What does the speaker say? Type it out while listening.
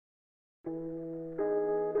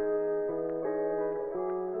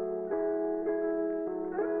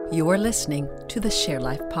You are listening to the Share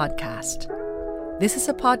Life podcast. This is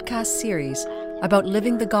a podcast series about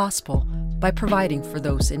living the gospel by providing for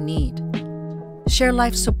those in need. Share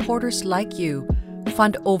Life supporters like you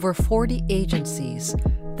fund over 40 agencies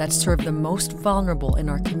that serve the most vulnerable in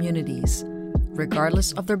our communities,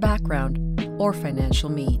 regardless of their background or financial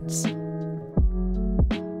means.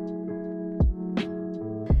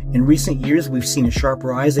 In recent years, we've seen a sharp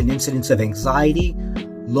rise in incidents of anxiety,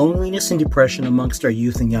 loneliness, and depression amongst our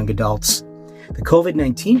youth and young adults. The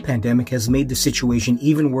COVID-19 pandemic has made the situation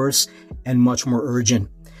even worse and much more urgent.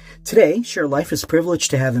 Today, Share Life is privileged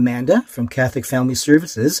to have Amanda from Catholic Family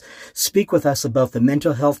Services speak with us about the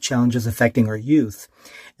mental health challenges affecting our youth.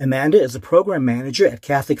 Amanda is a program manager at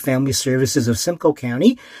Catholic Family Services of Simcoe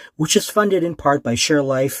County, which is funded in part by Share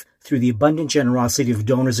Life through the abundant generosity of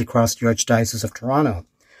donors across the Archdiocese of Toronto.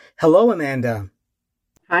 Hello, Amanda.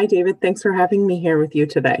 Hi, David. Thanks for having me here with you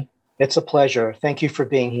today. It's a pleasure. Thank you for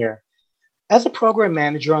being here. As a program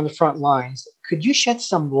manager on the front lines, could you shed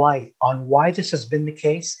some light on why this has been the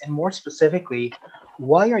case? And more specifically,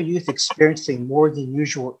 why are youth experiencing more than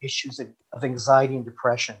usual issues of anxiety and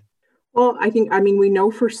depression? Well, we know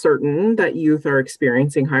for certain that youth are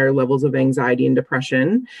experiencing higher levels of anxiety and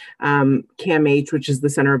depression. CAMH, which is the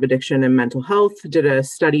Center of Addiction and Mental Health, did a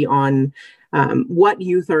study on what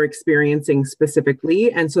youth are experiencing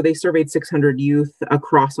specifically. And so they surveyed 600 youth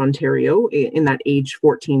across Ontario in that age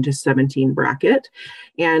 14 to 17 bracket.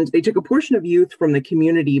 And they took a portion of youth from the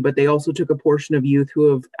community, but they also took a portion of youth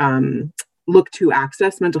who have looked to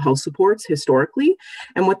access mental health supports historically.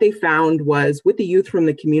 And what they found was with the youth from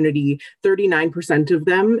the community, 39% of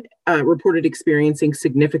them reported experiencing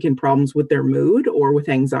significant problems with their mood or with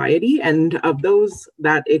anxiety. And of those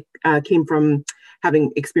that it came from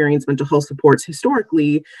having experienced mental health supports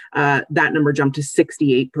historically, that number jumped to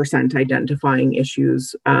 68% identifying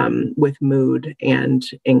issues with mood and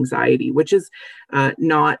anxiety, which is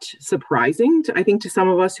not surprising, to some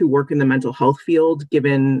of us who work in the mental health field,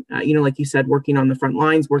 given, like you said, working on the front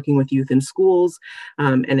lines, working with youth in schools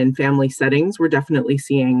and in family settings, we're definitely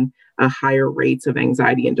seeing higher rates of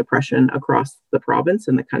anxiety and depression across the province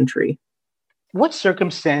and the country. What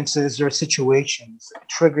circumstances or situations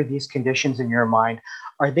trigger these conditions in your mind?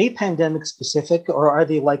 Are they pandemic specific, or are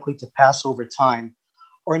they likely to pass over time?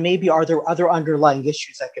 Or maybe are there other underlying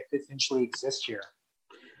issues that could potentially exist here?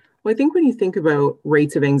 Well, I think when you think about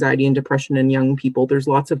rates of anxiety and depression in young people, there's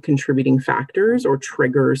lots of contributing factors or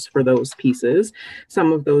triggers for those pieces.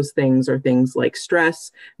 Some of those things are things like stress,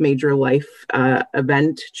 major life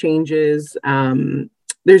event changes.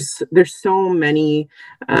 There's so many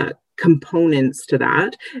components to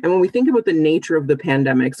that. And when we think about the nature of the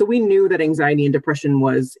pandemic, so we knew that anxiety and depression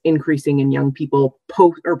was increasing in young people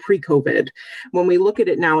post or pre-COVID. When we look at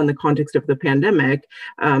it now in the context of the pandemic,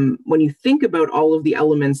 when you think about all of the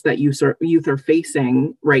elements that youth are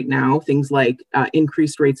facing right now, things like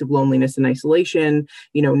increased rates of loneliness and isolation,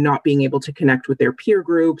 not being able to connect with their peer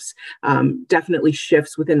groups, definitely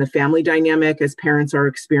shifts within the family dynamic as parents are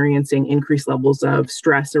experiencing increased levels of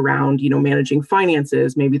stress around, managing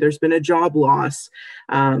finances. Maybe there's been a job loss.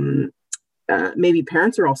 Maybe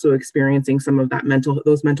parents are also experiencing some of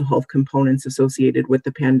those mental health components associated with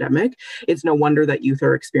the pandemic. It's no wonder that youth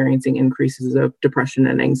are experiencing increases of depression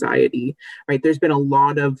and anxiety, right? There's been a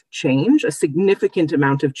lot of change, a significant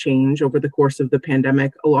amount of change over the course of the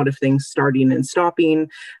pandemic, a lot of things starting and stopping,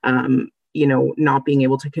 not being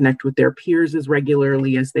able to connect with their peers as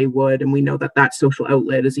regularly as they would. And we know that social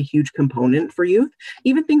outlet is a huge component for youth.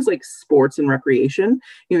 Even things like sports and recreation,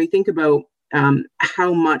 you think about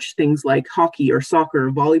how much things like hockey or soccer,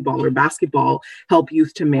 or volleyball or basketball help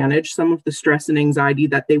youth to manage some of the stress and anxiety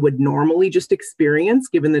that they would normally just experience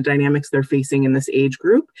given the dynamics they're facing in this age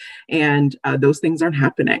group. And those things aren't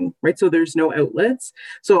happening, right? So there's no outlets.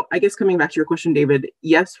 So I guess coming back to your question, David,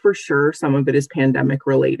 yes, for sure, some of it is pandemic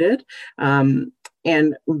related. And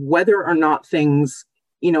whether or not things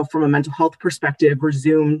from a mental health perspective,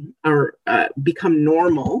 resume or become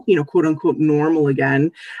normal, quote unquote normal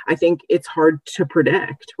again, I think it's hard to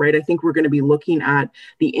predict, right? I think we're going to be looking at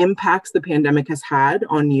the impacts the pandemic has had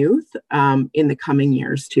on youth in the coming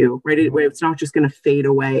years too, right? It's not just going to fade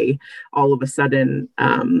away all of a sudden.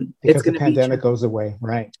 Because the pandemic goes away,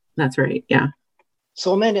 right? That's right, yeah.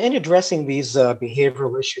 So Amanda, in addressing these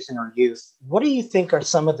behavioral issues in our youth, what do you think are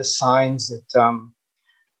some of the signs that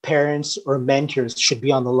parents or mentors should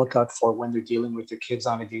be on the lookout for when they're dealing with their kids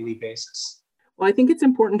on a daily basis? Well, I think it's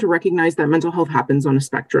important to recognize that mental health happens on a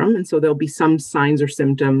spectrum. And so there'll be some signs or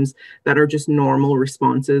symptoms that are just normal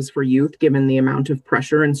responses for youth, given the amount of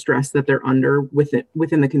pressure and stress that they're under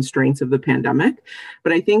within the constraints of the pandemic.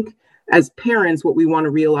 But I think as parents, what we want to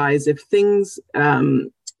realize, if things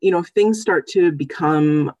if things start to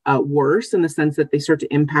become worse in the sense that they start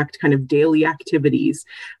to impact kind of daily activities,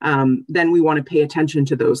 then we want to pay attention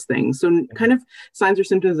to those things. So kind of signs or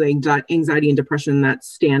symptoms of anxiety and depression that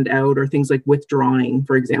stand out are things like withdrawing,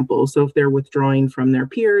 for example. So if they're withdrawing from their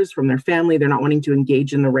peers, from their family, they're not wanting to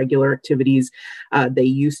engage in the regular activities they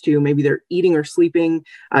used to. Maybe they're eating or sleeping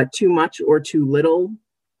too much or too little.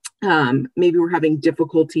 Maybe we're having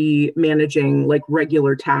difficulty managing like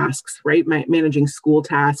regular tasks, right? Managing school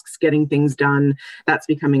tasks, getting things done. That's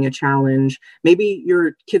becoming a challenge. Maybe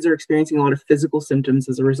your kids are experiencing a lot of physical symptoms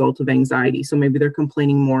as a result of anxiety. So maybe they're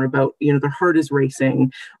complaining more about, their heart is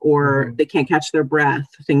racing, or they can't catch their breath,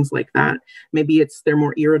 things like that. Maybe they're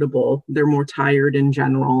more irritable. They're more tired in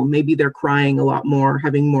general. Maybe they're crying a lot more,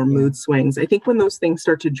 having more mood swings. I think when those things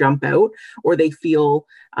start to jump out, or they feel,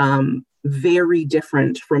 very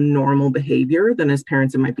different from normal behavior, then as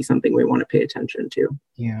parents, it might be something we want to pay attention to.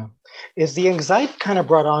 Yeah. Is the anxiety kind of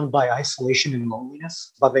brought on by isolation and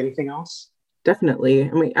loneliness above anything else?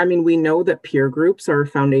 Definitely. I mean, we know that peer groups are a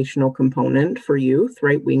foundational component for youth,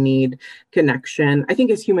 right? We need connection. I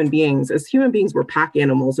think as human beings, we're pack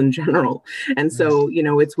animals in general. And so,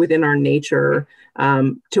 it's within our nature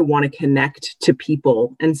to want to connect to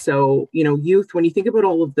people. And so, youth, when you think about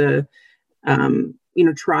all of the,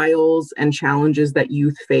 trials and challenges that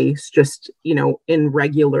youth face just, in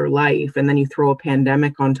regular life. And then you throw a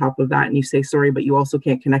pandemic on top of that and you say, sorry, but you also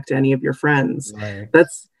can't connect to any of your friends. Right.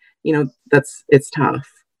 It's tough.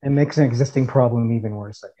 It makes an existing problem even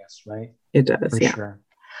worse, I guess, right? It does, For sure.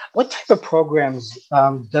 What type of programs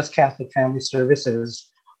does Catholic Family Services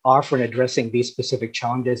offer in addressing these specific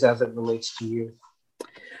challenges as it relates to youth?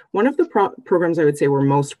 One of the programs I would say we're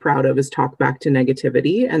most proud of is Talk Back to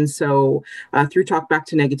Negativity. And so through Talk Back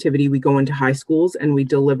to Negativity, we go into high schools and we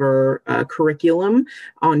deliver curriculum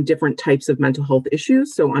on different types of mental health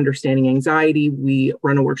issues. So understanding anxiety, we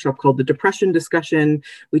run a workshop called the Depression Discussion.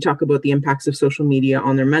 We talk about the impacts of social media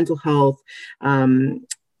on their mental health.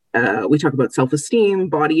 We talk about self-esteem,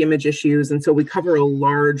 body image issues. And so we cover a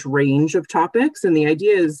large range of topics. And the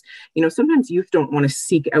idea is, sometimes youth don't want to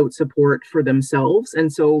seek out support for themselves.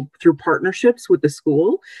 And so through partnerships with the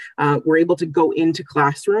school, we're able to go into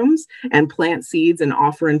classrooms and plant seeds and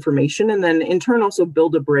offer information. And then in turn, also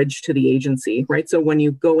build a bridge to the agency, right? So when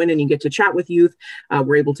you go in and you get to chat with youth,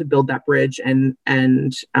 we're able to build that bridge and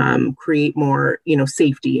create more,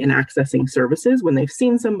 safety in accessing services. When they've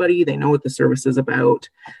seen somebody, they know what the service is about.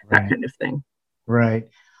 That kind of thing. Right.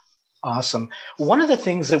 Awesome. One of the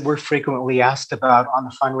things that we're frequently asked about on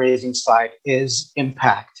the fundraising side is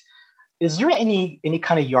impact. Is there any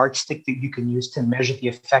kind of yardstick that you can use to measure the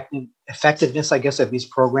effectiveness, I guess, of these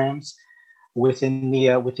programs within the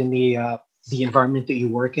environment that you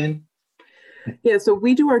work in? Yeah, so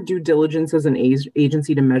we do our due diligence as an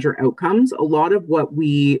agency to measure outcomes. A lot of what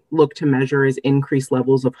we look to measure is increased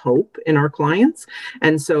levels of hope in our clients.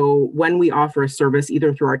 And so when we offer a service,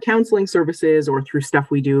 either through our counseling services or through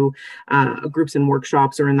stuff we do, groups and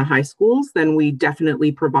workshops or in the high schools, then we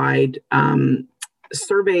definitely provide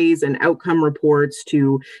surveys and outcome reports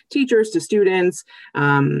to teachers, to students,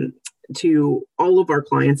 to all of our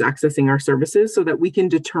clients accessing our services so that we can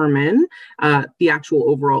determine the actual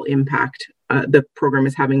overall impact the program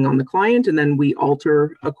is having on the client, and then we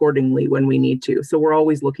alter accordingly when we need to. So we're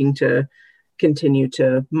always looking to continue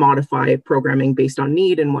to modify programming based on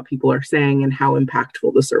need and what people are saying and how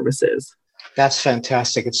impactful the service is. That's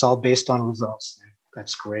fantastic. It's all based on results.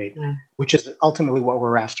 That's great, which is ultimately what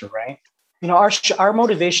we're after, right? Our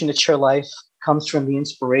motivation to share life comes from the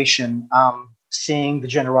inspiration, seeing the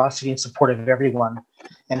generosity and support of everyone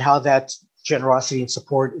and how that generosity and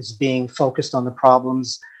support is being focused on the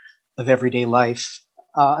problems of everyday life.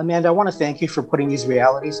 Amanda, I want to thank you for putting these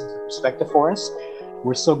realities into perspective for us.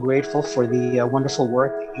 We're so grateful for the wonderful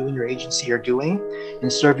work that you and your agency are doing in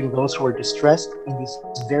serving those who are distressed in these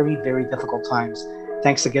very, very difficult times.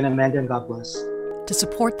 Thanks again, Amanda, and God bless. To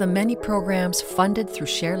support the many programs funded through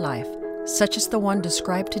Share Life, such as the one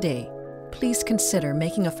described today, please consider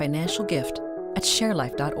making a financial gift at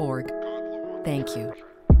sharelife.org. Thank you.